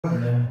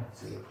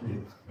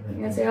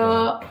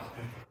안녕하세요.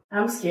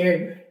 I'm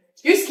scared.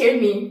 You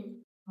scared me.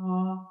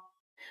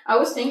 I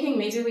was thinking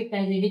maybe we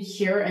can leave it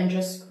here and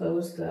just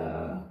close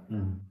the...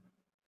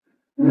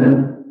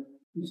 I'm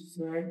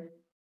scared.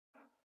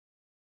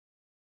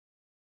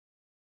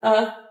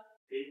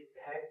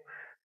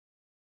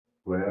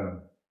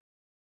 Where?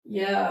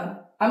 Yeah.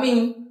 I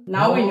mean,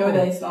 now we know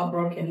that it's not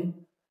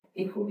broken.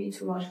 It will be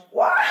too much.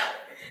 Wow!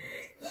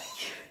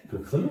 The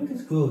color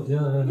is good,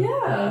 yeah.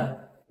 Yeah.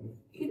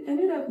 It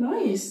ended up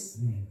nice.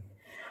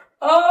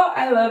 Oh,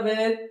 I love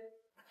it.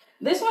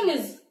 This one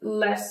is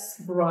less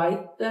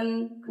bright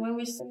than when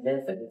we sent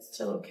it, but it's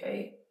still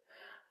okay.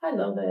 I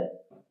love it.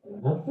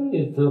 I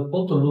think the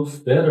photo looks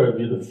better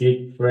with the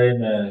big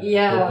frame and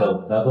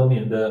photo. Not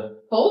only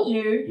the... Told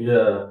you.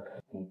 Yeah.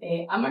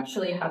 Okay, I'm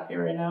actually happy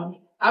right now.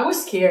 I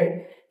was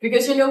scared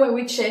because you know when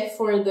we checked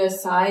for the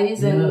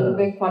size and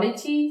the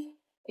quality,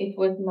 it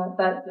was not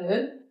that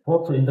good.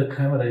 Photo in the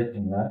camera is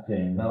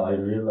nothing. Now I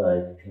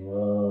realize,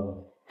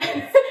 wow.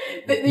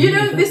 You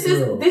know, this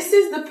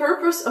is the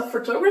purpose of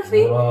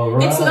photography. Oh,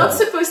 right. It's not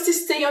supposed to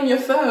stay on your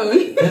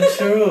phone. That's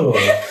true.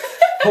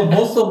 But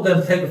most of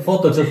them take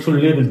photos just to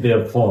live in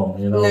their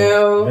phone, you know.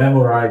 No.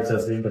 Memorize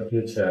just in the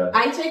future.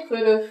 I take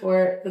photos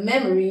for the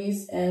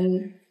memories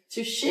and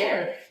to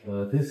share.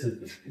 This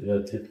is a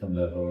different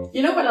level.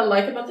 You know what I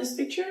like about this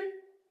picture?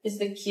 Is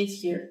the kid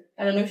here.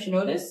 I don't know if you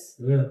noticed.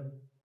 Yeah.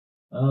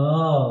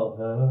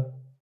 Oh,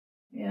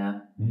 yeah.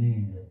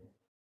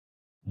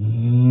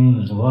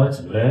 Well, it's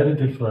very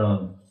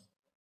different.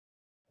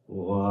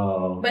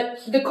 Wow. But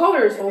the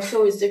colors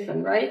also is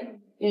different, right?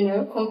 You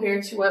know,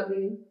 compared to what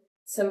we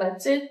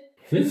selected.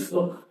 This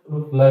looks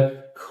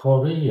like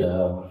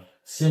Korea.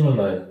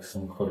 Similar like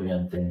some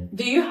Korean thing.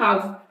 Do you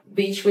have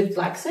beach with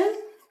black sand?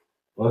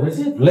 What is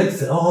it? Black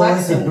sand. Oh, Black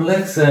it's sand. a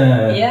black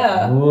sand.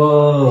 Yeah.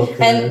 Whoa.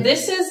 Okay. And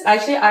this is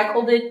actually, I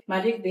called it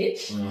Magic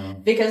Beach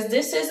because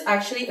this is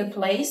actually a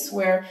place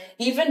where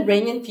even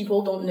Iranian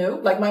people don't know.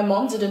 Like my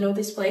mom didn't know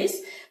this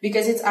place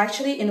because it's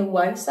actually in a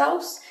wife's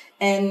house.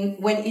 And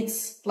when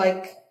it's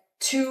like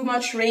too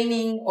much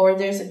raining or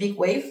there's a big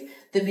wave,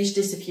 the beach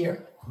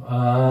disappears.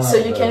 So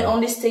you can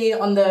only stay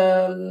on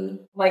the,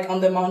 like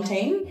on the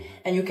mountain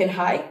and you can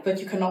hike, but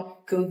you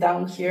cannot go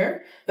down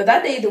here. But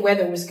that day the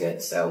weather was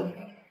good. So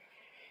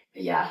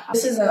yeah,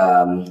 this is,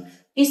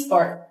 east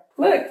part.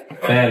 Look.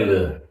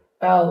 Belle.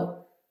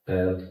 Belle.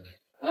 Belle.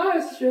 Oh,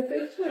 it's your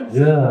picture.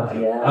 Yeah.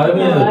 Yeah. I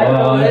mean,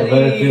 wow, it's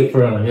very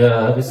different.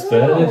 Yeah, it's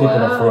very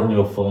different wow. from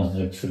your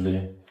phone,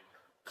 actually.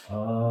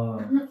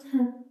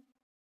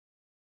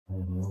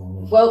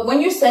 Well,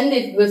 when you send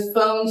it with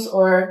phones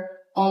or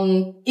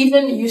on,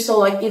 even you saw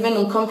like even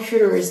on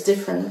computer is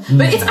different.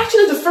 But it's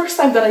actually the first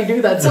time that I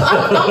do that, so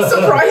I'm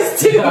surprised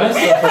too. I'm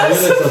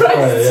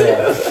surprised too.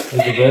 Yeah. It's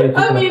very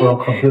different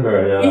from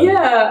computer. Yeah.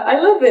 Yeah, I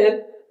love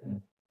it.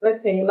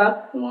 Okay,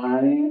 last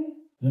one.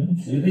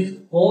 It is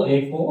all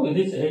A4. It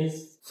is A.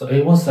 So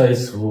A1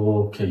 size.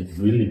 Okay,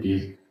 really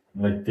big,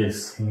 like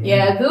this.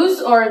 Yeah,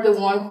 those are the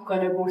ones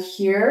gonna go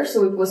here.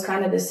 So it was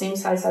kind of the same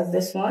size as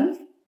this one.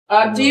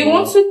 Do you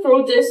want to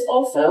throw this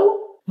also?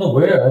 No,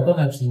 where? I don't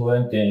have to know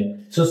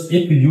anything. Just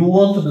if you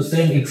want the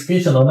same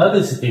exhibition,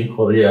 another city in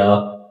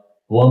Korea,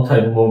 one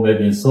time more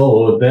maybe in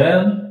Seoul,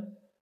 then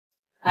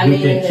you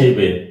can keep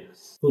it.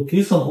 So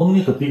this one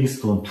only the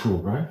biggest one too,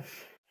 right?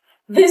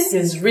 This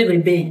is really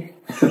big.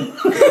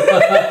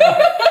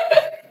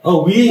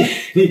 Oh, was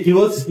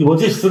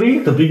it 3?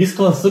 The biggest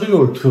one 3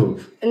 or 2?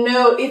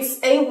 No, it's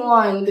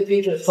A1, the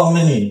biggest. How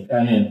many?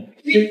 I mean,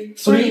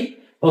 3.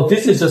 Oh,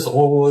 this is just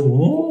all.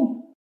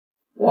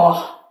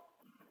 Wow.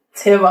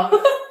 대박.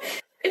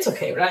 It's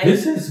okay, right?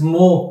 This is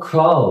more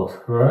cloud,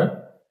 right?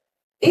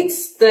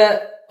 It's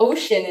the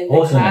ocean and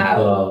the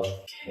cloud.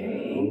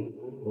 Okay.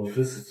 Oh,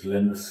 this is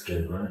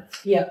landscape, right?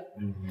 Yeah.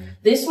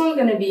 This one's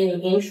gonna be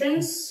an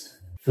entrance.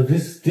 So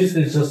this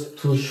is just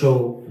to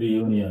show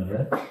reunion,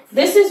 right?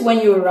 This is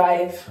when you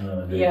arrive.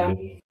 Yeah.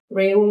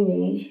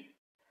 Réunion.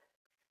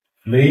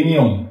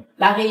 Réunion.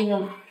 La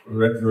Réunion.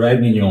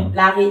 Réunion.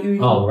 La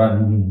Réunion. Oh,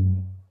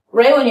 Réunion.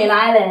 Réunion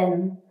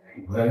Island.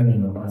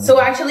 Réunion. So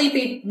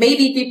actually,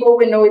 maybe people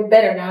will know it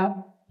better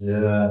now.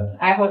 Yeah.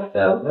 I hope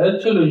so.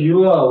 Actually,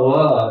 you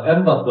are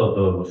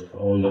ambassador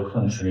of your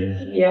country.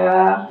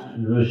 Yeah.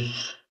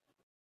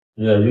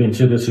 You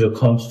introduce your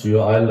country to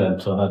your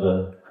island to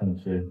another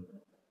country.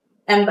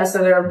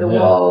 Ambassador of the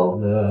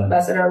world. Yeah.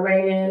 Ambassador of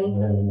Rain.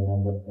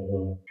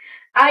 Yeah.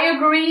 I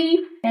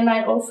agree, and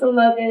I also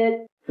love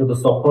it. Should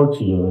support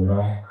you, you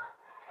know.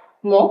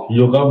 More?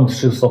 Your government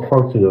should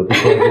support you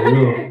because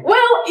you.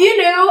 Well, you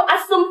know,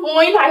 at some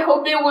point, I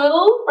hope they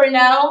will. For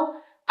now,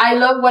 I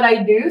love what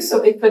I do,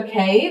 so it's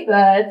okay,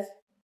 but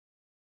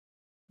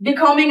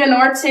becoming an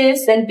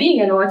artist and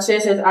being an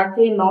artist is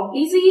actually not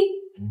easy.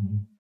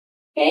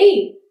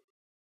 Hey.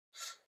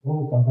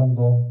 Oh,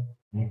 감사합니다.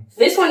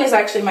 This one is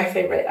actually my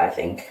favorite, I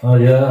think. Oh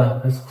yeah,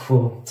 that's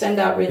cool. Turned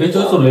out really it's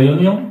also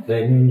Réunion?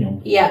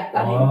 Réunion. Yeah,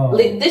 wow.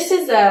 This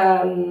is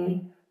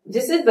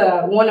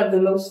one of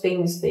the most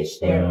famous fish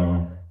there.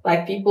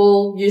 Like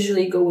people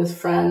usually go with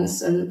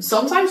friends and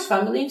sometimes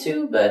family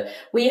too, but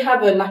we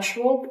have a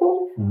natural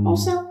pool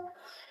also.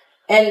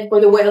 And for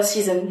the whale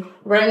season,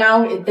 right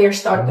now they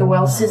start the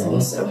whale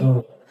season,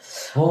 so.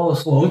 Oh,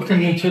 so we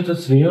can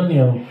introduce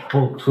reunion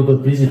to the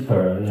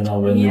visitor, you know,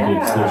 when you do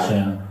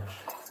excursion.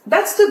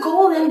 That's the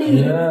goal,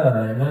 indeed.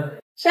 Yeah.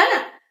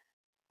 Shanna.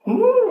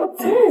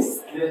 What's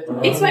this?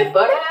 It's my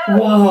photo.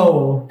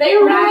 Wow. They're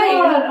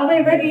right. Are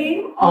they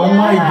ready? Oh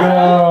my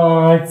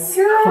god. It's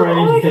Oh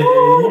my crazy.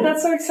 god,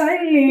 that's so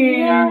exciting.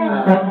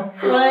 Yeah.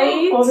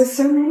 Right? Oh, there's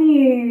so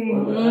many.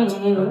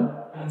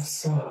 That's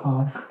so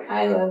hot.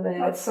 I love it.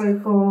 That's so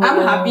cool.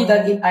 I'm happy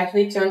that it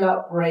actually turned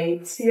out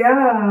great.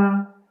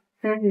 Yeah.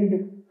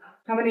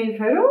 How many in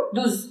total?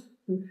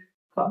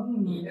 12.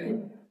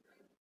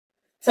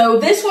 So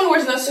this one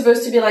was not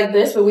supposed to be like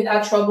this, but we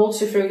had trouble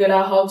to figure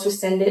out how to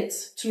send it,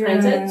 to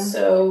print it.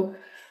 So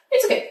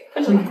it's okay.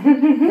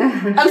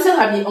 I'm still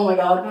happy. Oh my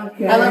god.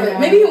 Okay. I love it.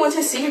 Maybe you want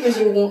to see because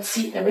you won't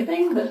see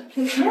everything, but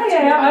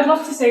yeah, I'd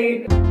love to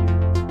see.